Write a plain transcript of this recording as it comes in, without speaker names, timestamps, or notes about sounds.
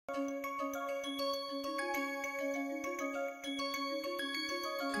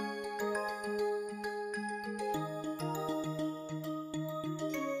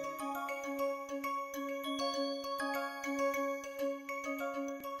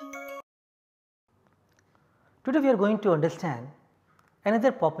Today we are going to understand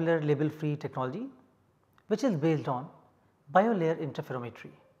another popular label-free technology which is based on biolayer interferometry.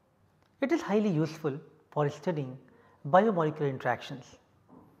 It is highly useful for studying biomolecular interactions.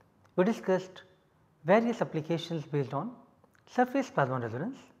 We discussed various applications based on surface plasma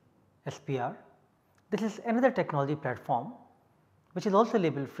resonance SPR. This is another technology platform which is also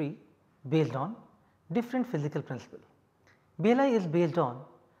label free based on different physical principles. BLI is based on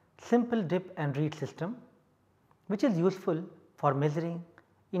simple dip and read system which is useful for measuring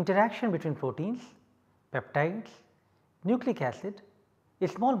interaction between proteins, peptides, nucleic acid,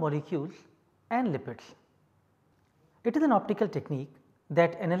 small molecules and lipids. It is an optical technique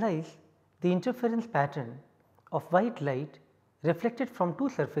that analyzes the interference pattern of white light reflected from two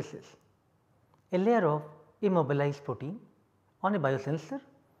surfaces, a layer of immobilized protein on a biosensor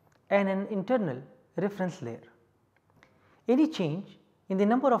and an internal reference layer. Any change in the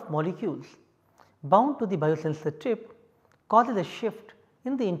number of molecules bound to the biosensor tip causes a shift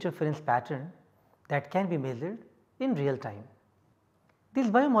in the interference pattern that can be measured in real time.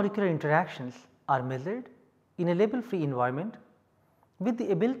 These biomolecular interactions are measured in a label free environment with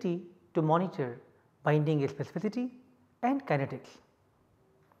the ability to monitor binding specificity and kinetics.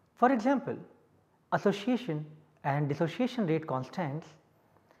 For example, association and dissociation rate constants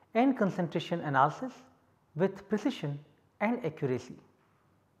and concentration analysis with precision and accuracy.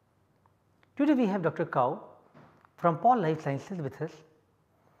 Today we have Dr. Kao from Paul Life Sciences with us,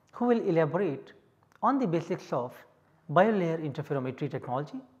 who will elaborate on the basics of biolayer interferometry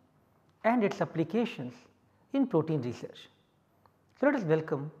technology and its applications in protein research. So, let us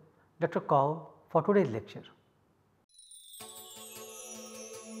welcome Dr. Kao for today's lecture.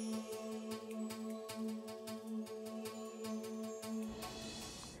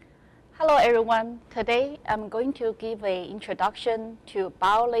 Hello everyone, today I am going to give an introduction to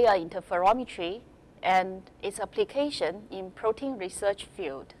biolayer interferometry and its application in protein research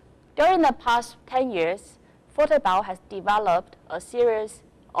field. During the past 10 years, PhotoBio has developed a series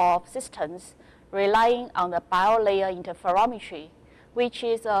of systems relying on the biolayer interferometry, which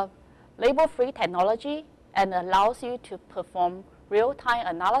is a label-free technology and allows you to perform real-time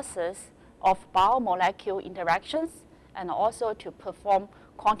analysis of biomolecule interactions and also to perform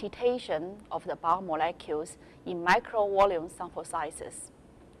quantitation of the biomolecules in micro volume sample sizes.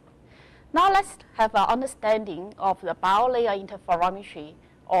 Now let's have an understanding of the biolayer interferometry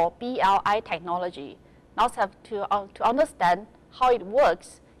or BLI technology. Now let's have to understand how it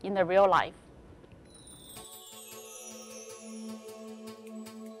works in the real life.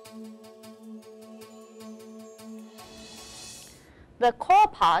 The core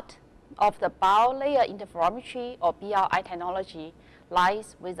part of the biolayer interferometry or BLI technology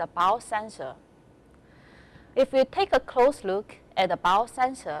lies with the biosensor. If we take a close look at the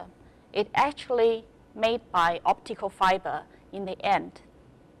biosensor, it actually made by optical fiber in the end.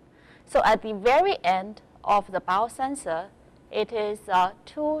 So at the very end of the biosensor, it is a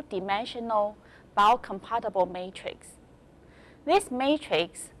two-dimensional biocompatible matrix. This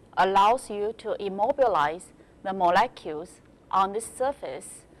matrix allows you to immobilize the molecules on this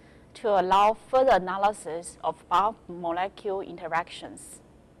surface to allow further analysis of biomolecule interactions.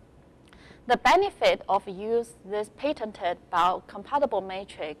 The benefit of using this patented biocompatible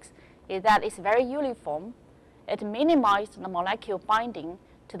matrix is that it's very uniform, it minimizes the molecule binding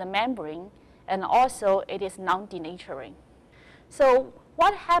to the membrane, and also it is non-denaturing. So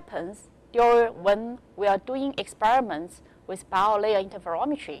what happens when we are doing experiments with biolayer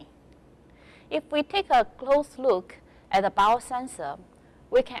interferometry? If we take a close look at the biosensor,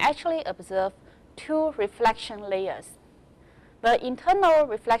 we can actually observe two reflection layers. The internal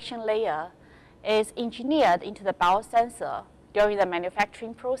reflection layer is engineered into the biosensor during the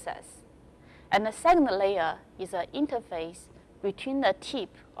manufacturing process. And the second layer is an interface between the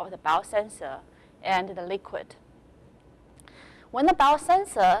tip of the biosensor and the liquid. When the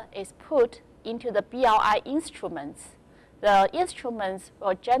biosensor is put into the BLI instruments, the instruments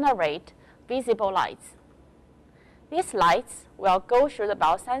will generate visible lights. These lights will go through the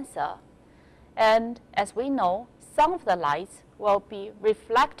biosensor, and as we know, some of the lights will be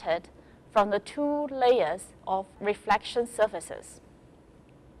reflected from the two layers of reflection surfaces.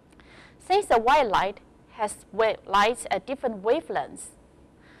 Since the white light has lights at different wavelengths,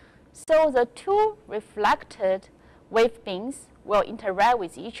 so the two reflected wave beams will interact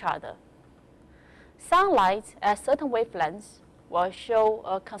with each other. Some lights at certain wavelengths will show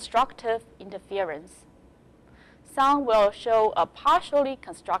a constructive interference. Some will show a partially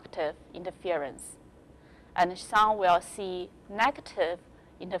constructive interference, and some will see negative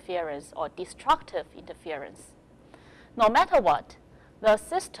interference or destructive interference. No matter what, the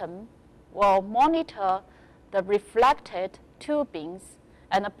system will monitor the reflected two beams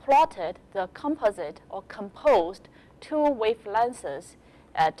and plotted the composite or composed two wavelengths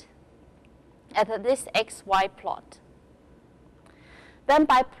at this XY plot. Then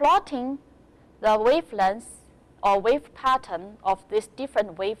by plotting the wavelengths or wave pattern of these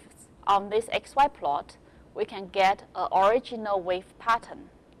different waves on this XY plot, we can get an original wave pattern.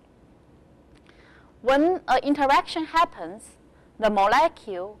 When an interaction happens, the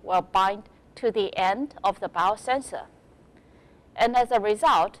molecule will bind to the end of the biosensor. And as a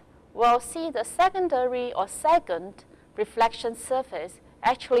result, we'll see the secondary or second reflection surface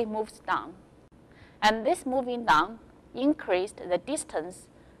actually moves down. And this moving down increased the distance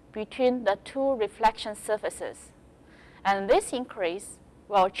between the two reflection surfaces. And this increase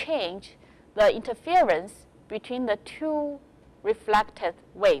will change the interference between the two reflected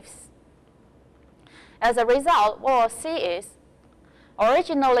waves. As a result, what we'll see is,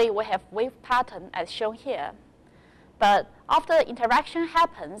 originally we have wave pattern as shown here. But after the interaction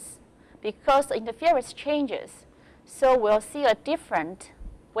happens, because the interference changes, so we'll see a different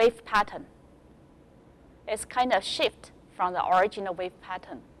wave pattern. It's kind of shift from the original wave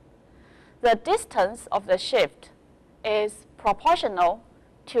pattern. The distance of the shift is proportional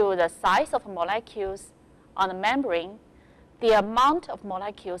to the size of molecules on the membrane, the amount of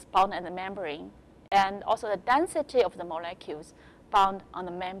molecules bound in the membrane, and also the density of the molecules bound on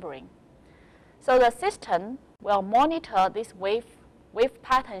the membrane. So the system will monitor this wave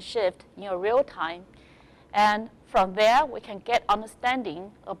pattern shift in real time, and from there we can get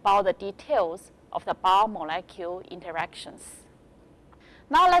understanding about the details of the biomolecule interactions.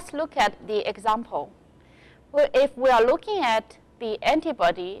 Now let's look at the example. If we are looking at the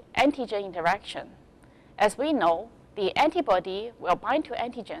antibody-antigen interaction, as we know, the antibody will bind to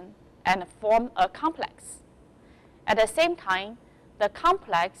antigen and form a complex. At the same time, the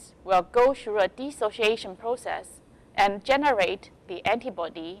complex will go through a dissociation process and generate the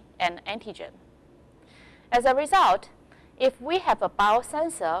antibody and antigen. As a result, if we have a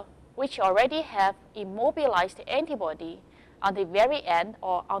biosensor which already have immobilized antibody on the very end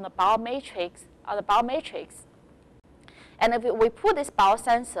or on the biomatrix, and if we put this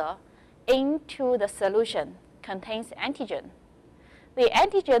biosensor into the solution contains antigen, the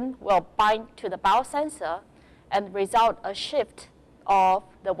antigen will bind to the biosensor and result a shift of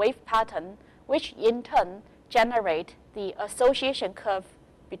the wave pattern, which in turn generate the association curve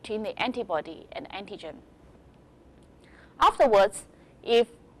between the antibody and antigen. Afterwards, if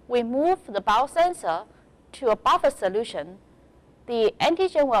we move the biosensor to a buffer solution, the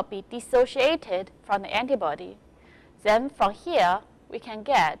antigen will be dissociated from the antibody. Then from here, we can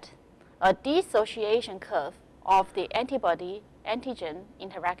get a dissociation curve of the antibody-antigen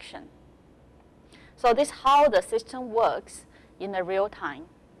interaction. So this is how the system works in the real time.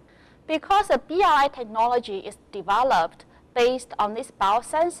 Because the BLI technology is developed based on this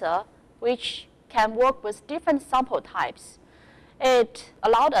biosensor, which can work with different sample types, it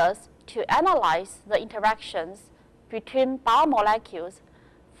allowed us to analyze the interactions between biomolecules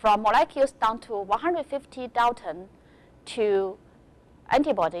from molecules down to 150 Dalton to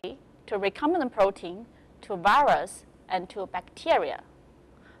antibody, to recombinant protein, to virus, and to bacteria.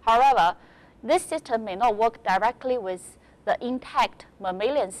 However, this system may not work directly with the intact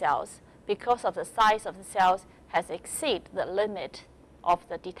mammalian cells because of the size of the cells has exceeded the limit of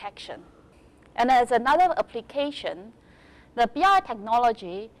the detection. And as another application, the BLI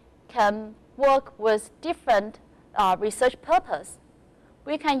technology can work with different research purpose.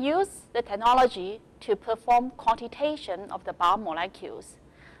 We can use the technology to perform quantitation of the biomolecules.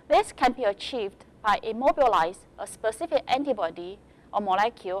 This can be achieved by immobilize a specific antibody or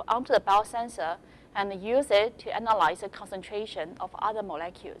molecule onto the biosensor and use it to analyze the concentration of other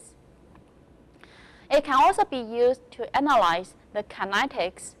molecules. It can also be used to analyze the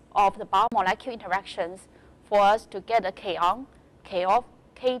kinetics of the biomolecule interactions for us to get a K-on, K-off,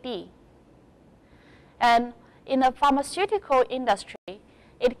 Kd. And in the pharmaceutical industry,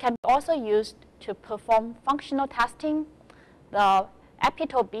 it can be also used to perform functional testing, the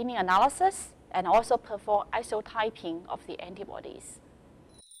epitope binding analysis, and also perform isotyping of the antibodies.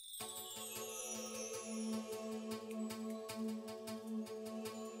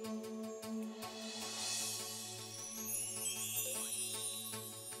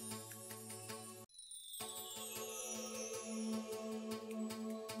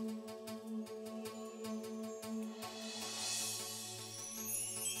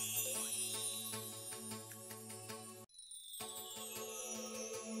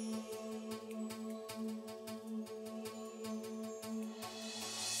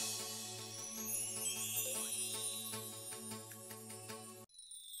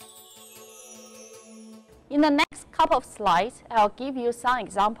 In the next couple of slides, I'll give you some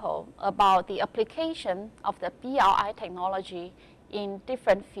examples about the application of the BLI technology in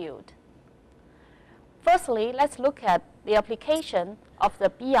different fields. Firstly, let's look at the application of the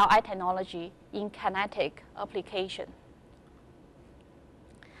BLI technology in kinetic application.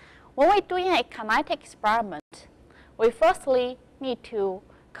 When we're doing a kinetic experiment, we firstly need to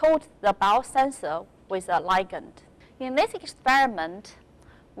coat the biosensor with a ligand. In this experiment,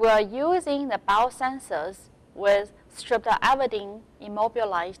 we are using the biosensors with streptavidin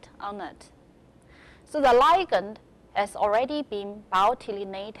immobilized on it. So the ligand has already been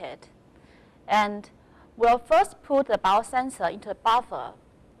biotinylated, and we'll first put the biosensor into a buffer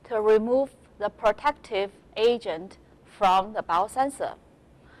to remove the protective agent from the biosensor.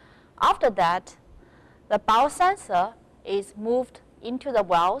 After that, the biosensor is moved into the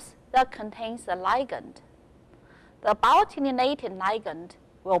wells that contains the ligand. The biotinylated ligand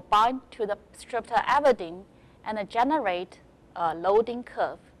will bind to the streptavidin and generate a loading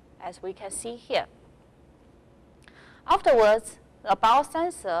curve, as we can see here. Afterwards, the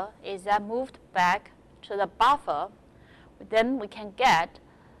biosensor is then moved back to the buffer. Then we can get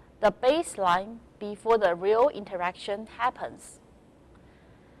the baseline before the real interaction happens.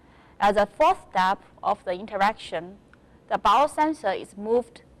 As a fourth step of the interaction, the biosensor is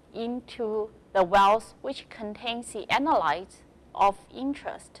moved into the wells which contains the analyte of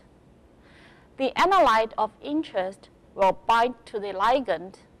interest. The analyte of interest will bind to the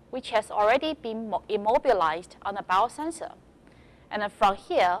ligand, which has already been immobilized on the biosensor. And from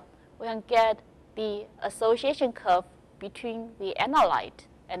here, we can get the association curve between the analyte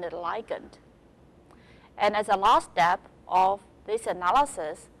and the ligand. And as a last step of this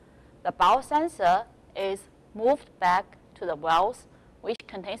analysis, the biosensor is moved back to the wells which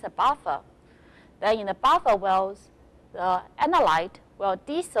contains a buffer. Then in the buffer wells, the analyte will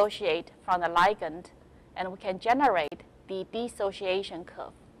dissociate from the ligand, and we can generate the dissociation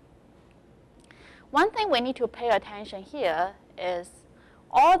curve. One thing we need to pay attention here is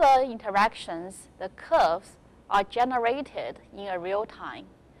all the interactions, the curves, are generated in a real time.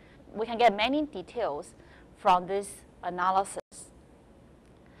 We can get many details from this analysis.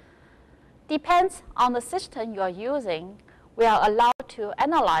 Depends on the system you are using, we are allowed to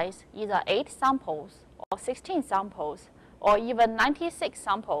analyze either 8 samples or 16 samples or even 96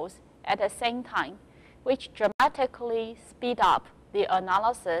 samples at the same time, which dramatically speed up the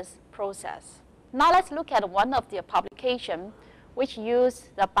analysis process. Now let's look at one of the publications which use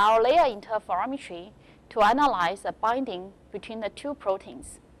the biolayer interferometry to analyze the binding between the two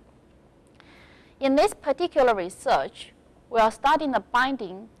proteins. In this particular research, we are studying the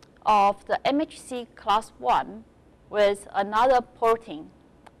binding of the MHC class 1 with another protein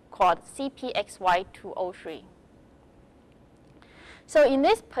called CPXY203. So in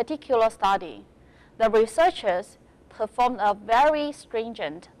this particular study, the researchers performed a very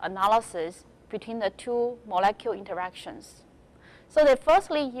stringent analysis between the two molecule interactions. So they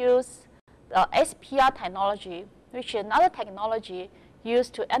firstly used the SPR technology, which is another technology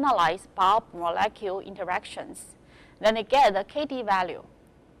used to analyze biomolecule interactions. Then they get the KD value.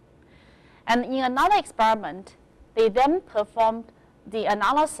 And in another experiment, they then performed the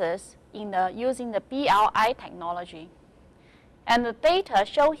analysis using the BLI technology. And the data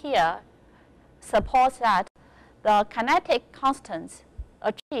shown here supports that the kinetic constants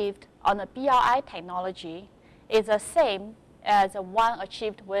achieved on the BLI technology is the same as the one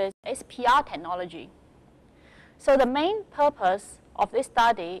achieved with SPR technology. So the main purpose of this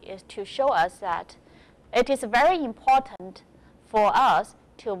study is to show us that it is very important for us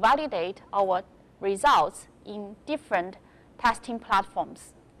to validate our results in different testing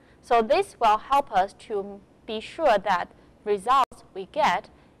platforms. So this will help us to be sure that results we get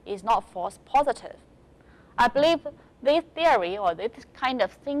is not false positive. I believe this theory or this kind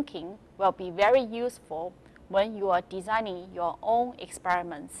of thinking will be very useful when you are designing your own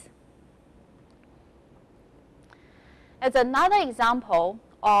experiments. As another example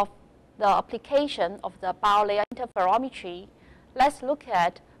of the application of the biolayer interferometry, let's look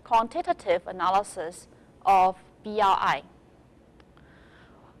at quantitative analysis of BLI.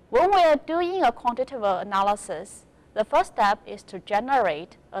 When we are doing a quantitative analysis, the first step is to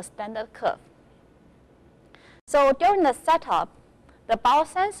generate a standard curve. So during the setup, the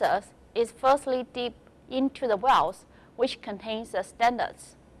biosensor is firstly deep into the wells, which contains the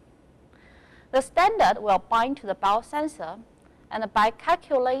standards. The standard will bind to the biosensor, and by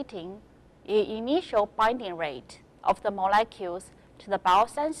calculating the initial binding rate of the molecules to the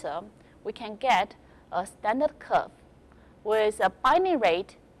biosensor, we can get a standard curve with a binding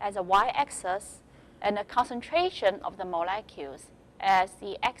rate as a y-axis and the concentration of the molecules as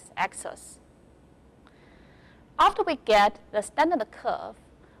the x-axis. After we get the standard curve,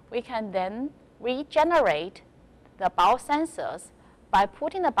 we can then regenerate the biosensors by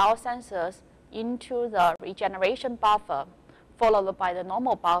putting the biosensors into the regeneration buffer, followed by the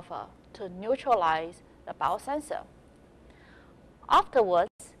normal buffer to neutralize the biosensor.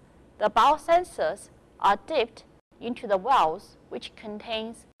 Afterwards, the biosensors are dipped into the wells which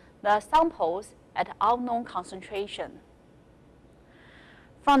contains the samples at unknown concentration.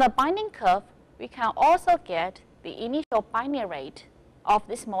 From the binding curve, we can also get the initial binding rate of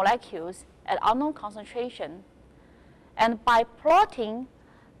these molecules at unknown concentration. And by plotting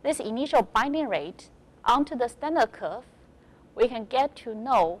this initial binding rate onto the standard curve, we can get to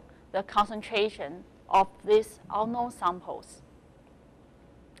know the concentration of these unknown samples.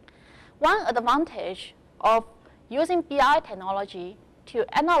 One advantage of using BLI technology to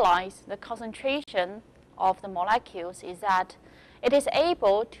analyze the concentration of the molecules is that it is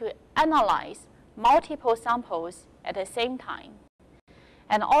able to analyze multiple samples at the same time.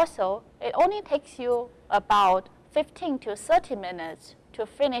 And also, it only takes you about 15 to 30 minutes to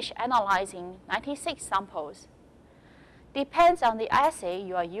finish analyzing 96 samples. Depends on the assay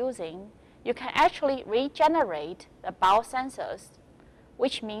you are using, you can actually regenerate the biosensors,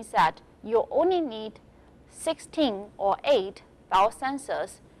 which means that you only need 16 or 8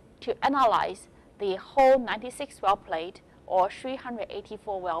 biosensors to analyze the whole 96 well plate or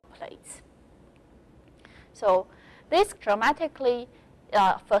 384 well plates. So this dramatically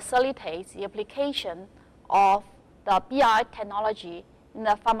facilitates the application of the BLI technology in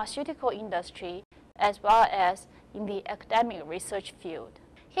the pharmaceutical industry as well as in the academic research field.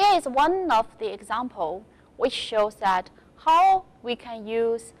 Here is one of the examples which shows that how we can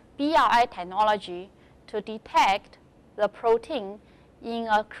use BLI technology to detect the protein in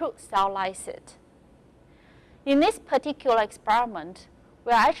a crude cell lysis. In this particular experiment,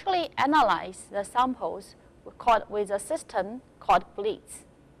 we actually analyze the samples with a system called BLITZ.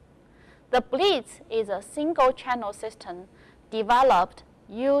 The BLITZ is a single channel system developed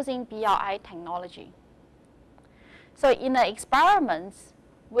using BLI technology. So in the experiments,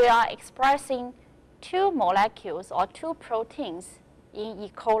 we are expressing 2 molecules or 2 proteins in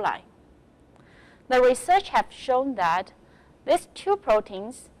E. coli. The research has shown that these 2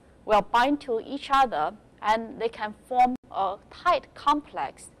 proteins will bind to each other and they can form a tight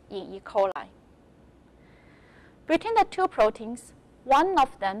complex in E. coli. Between the 2 proteins, one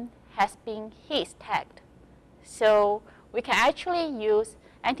of them has been His tagged. So we can actually use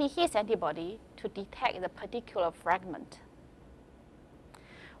anti-His antibody to detect the particular fragment.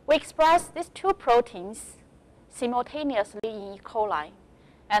 We express these 2 proteins simultaneously in E. coli,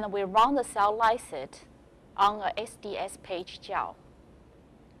 and we run the cell lysis on a SDS page gel.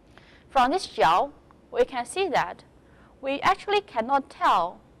 From this gel, we can see that we actually cannot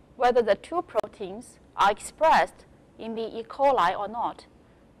tell whether the 2 proteins are expressed in the E. coli or not,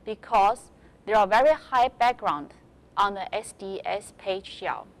 because there are very high background on the SDS page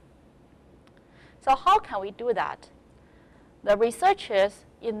gel. So how can we do that? The researchers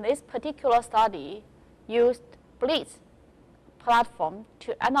in this particular study used BLITZ platform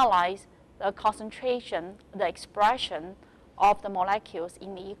to analyze the concentration, the expression of the molecules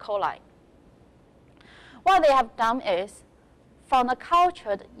in the E. coli. What they have done is, from the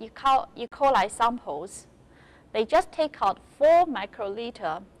cultured E. coli samples, they just take out 4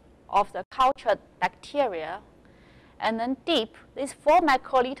 microliter of the cultured bacteria and then dip these 4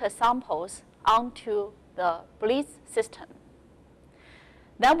 microliter samples onto the BLITZ system.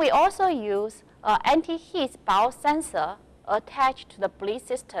 Then we also use an anti-His biosensor attached to the BLITZ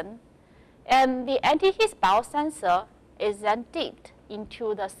system, and the anti-His biosensor is then dipped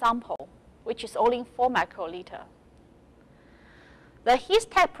into the sample, which is only 4 microliter. The His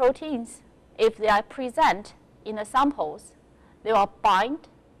tag proteins, if they are present in the samples, they will bind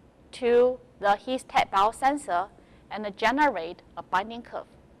to the His tag biosensor and generate a binding curve.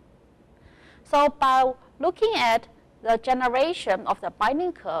 So by looking at the generation of the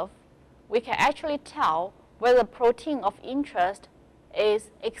binding curve, we can actually tell whether the protein of interest is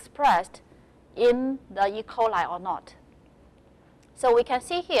expressed in the E. coli or not. So we can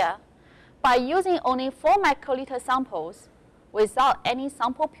see here, by using only 4 microliter samples without any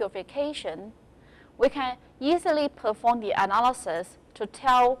sample purification, we can easily perform the analysis to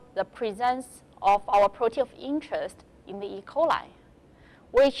tell the presence of our protein of interest in the E. coli,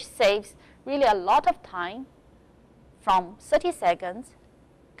 which saves really a lot of time from 30 seconds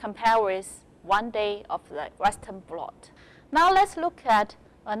compared with 1 day of the Western blot. Now let's look at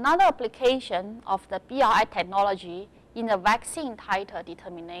another application of the BLI technology in the vaccine titer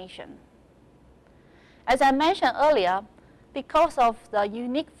determination. As I mentioned earlier, because of the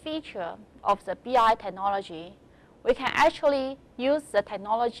unique feature of the BLI technology, we can actually use the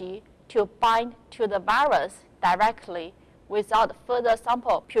technology to bind to the virus directly without further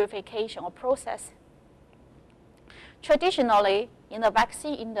sample purification or process. Traditionally, in the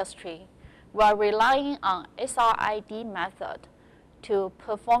vaccine industry, we are relying on SRID method to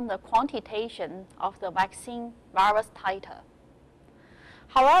perform the quantitation of the vaccine virus titer.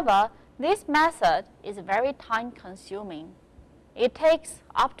 However, this method is very time-consuming. It takes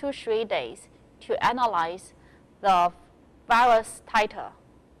up to 3 days to analyze the virus titer.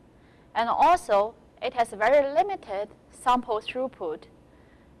 And also, it has very limited sample throughput,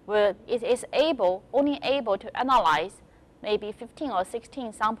 where it is only able to analyze maybe 15 or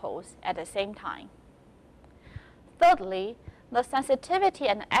 16 samples at the same time. Thirdly, the sensitivity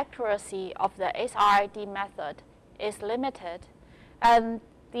and accuracy of the SRID method is limited, and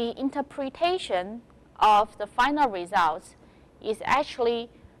the interpretation of the final results is actually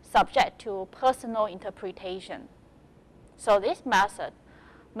subject to personal interpretation. So this method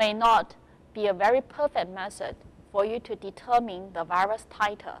may not be a very perfect method for you to determine the virus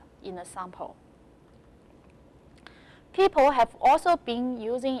titer in a sample. People have also been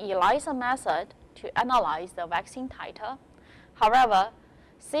using ELISA method to analyze the vaccine titer. However,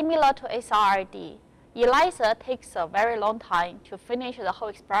 similar to SRID, ELISA takes a very long time to finish the whole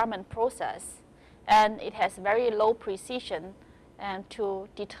experiment process, and it has very low precision and to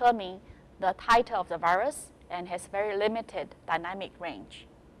determine the titer of the virus, and has very limited dynamic range.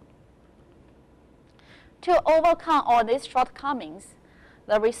 To overcome all these shortcomings,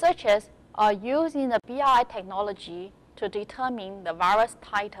 the researchers are using the BLI technology to determine the virus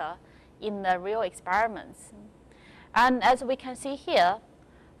titer in the real experiments. And as we can see here,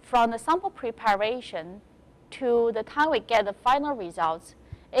 from the sample preparation to the time we get the final results,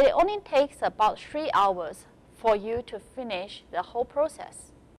 it only takes about 3 hours for you to finish the whole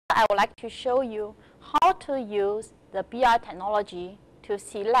process. I would like to show you how to use the BLI technology to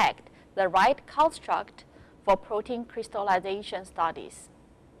select the right construct for protein crystallization studies.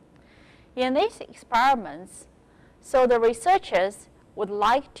 In these experiments, so the researchers would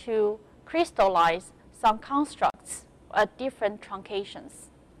like to crystallize some constructs at different truncations.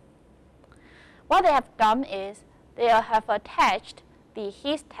 What they have done is they have attached the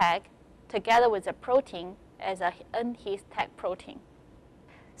his tag together with the protein as a n-his tag protein.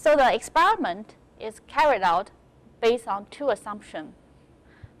 So the experiment is carried out based on 2 assumptions.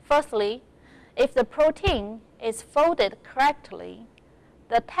 Firstly, if the protein is folded correctly,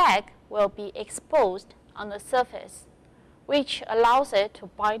 the tag will be exposed on the surface, which allows it to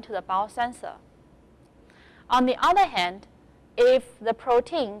bind to the biosensor. On the other hand, if the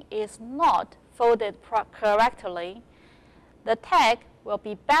protein is not folded correctly, the tag will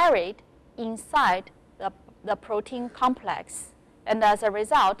be buried inside the protein complex, and as a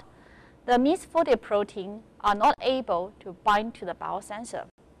result, the misfolded protein are not able to bind to the biosensor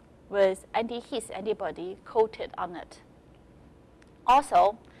with anti-his antibody coated on it.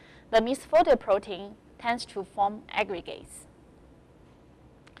 Also, the misfolded protein tends to form aggregates.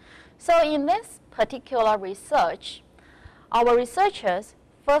 So in this particular research, our researchers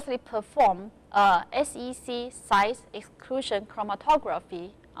firstly perform a SEC size exclusion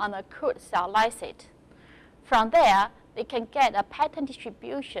chromatography on a crude cell lysate. From there, they can get a pattern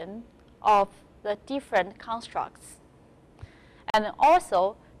distribution of the different constructs. And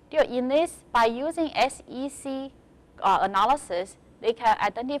also, by using SEC analysis, they can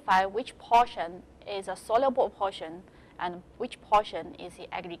identify which portion is a soluble portion and which portion is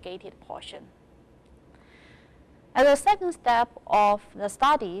the aggregated portion. As a second step of the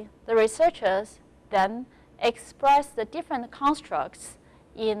study, the researchers then express the different constructs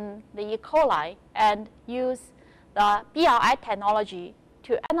in the E. coli and use the BLI technology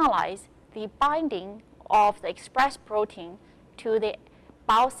to analyze the binding of the expressed protein to the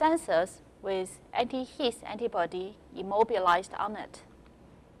biosensors with anti-his antibody immobilized on it.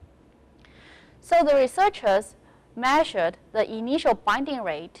 So the researchers measured the initial binding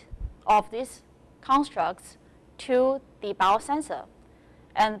rate of these constructs to the biosensor,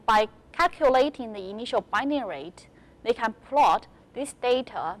 and by calculating the initial binding rate, they can plot this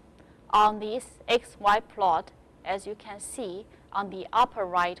data on this XY plot, as you can see on the upper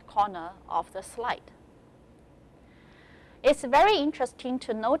right corner of the slide. It's very interesting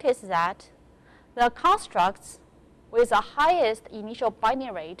to notice that the constructs with the highest initial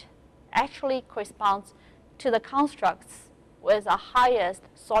binding rate actually corresponds to the constructs with the highest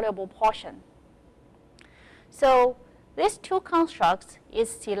soluble portion. So these 2 constructs is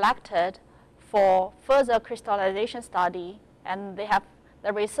selected for further crystallization study, and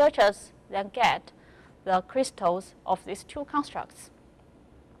the researchers then get the crystals of these 2 constructs.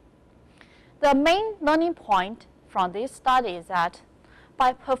 The main learning point from this study is that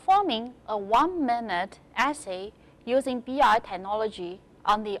by performing a 1-minute assay using BLI technology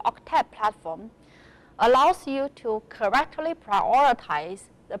on the Octet platform allows you to correctly prioritize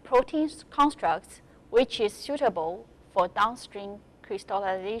the protein constructs which is suitable for downstream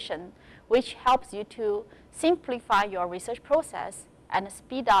crystallization, which helps you to simplify your research process and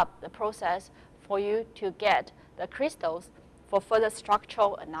speed up the process for you to get the crystals for further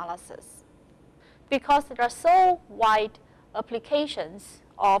structural analysis. Because there are so wide applications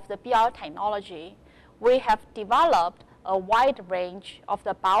of the BLI technology, we have developed a wide range of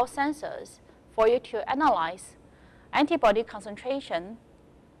the biosensors for you to analyze antibody concentration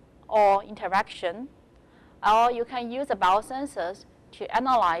or interaction, or you can use the biosensors to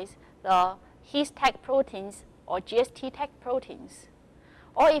analyze the his-tagged proteins or GST-tagged proteins.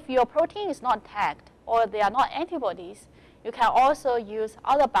 Or if your protein is not tagged or they are not antibodies, you can also use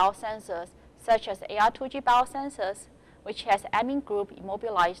other biosensors such as AR2G biosensors, which has amine group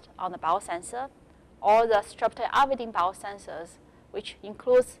immobilized on the biosensor, or the streptoavidin biosensors, which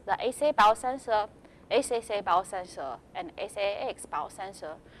includes the ACA biosensor, ACSA biosensor, and ACAX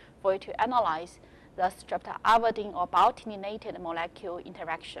biosensor for you to analyze the streptoavidin or biotininated molecule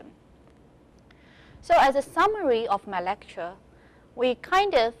interaction. So as a summary of my lecture, we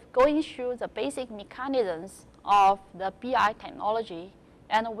kind of going through the basic mechanisms of the BLI technology,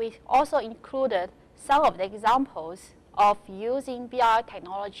 and we also included some of the examples of using BLI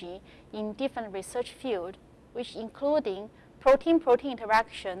technology in different research fields, which including protein-protein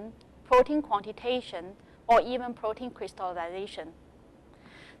interaction, protein quantitation, or even protein crystallization.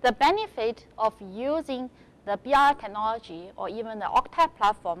 The benefit of using the BLI technology or even the Octet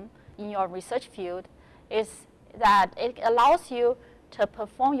platform in your research field is that it allows you to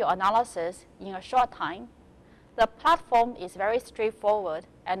perform your analysis in a short time. The platform is very straightforward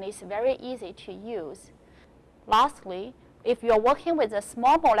and is very easy to use. Lastly, if you're working with the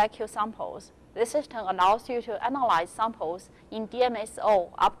small molecule samples, this system allows you to analyze samples in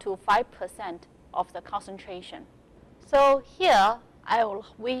DMSO up to 5% of the concentration. So here, I will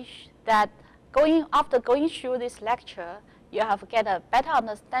wish that after going through this lecture, you have get a better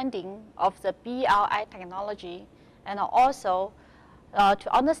understanding of the BLI technology and also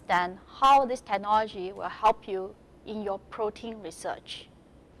to understand how this technology will help you in your protein research.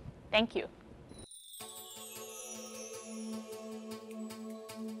 Thank you.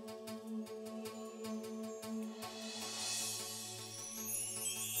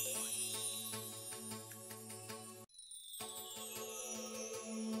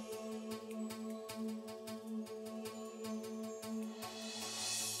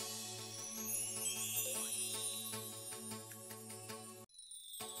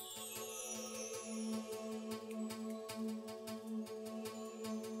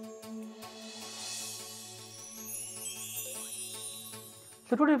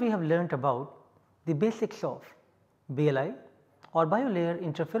 So today we have learnt about the basics of BLI or biolayer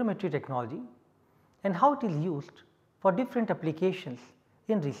interferometry technology and how it is used for different applications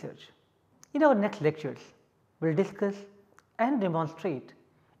in research. In our next lectures, we will discuss and demonstrate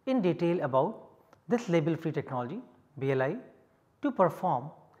in detail about this label-free technology BLI to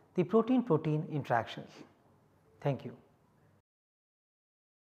perform the protein-protein interactions. Thank you.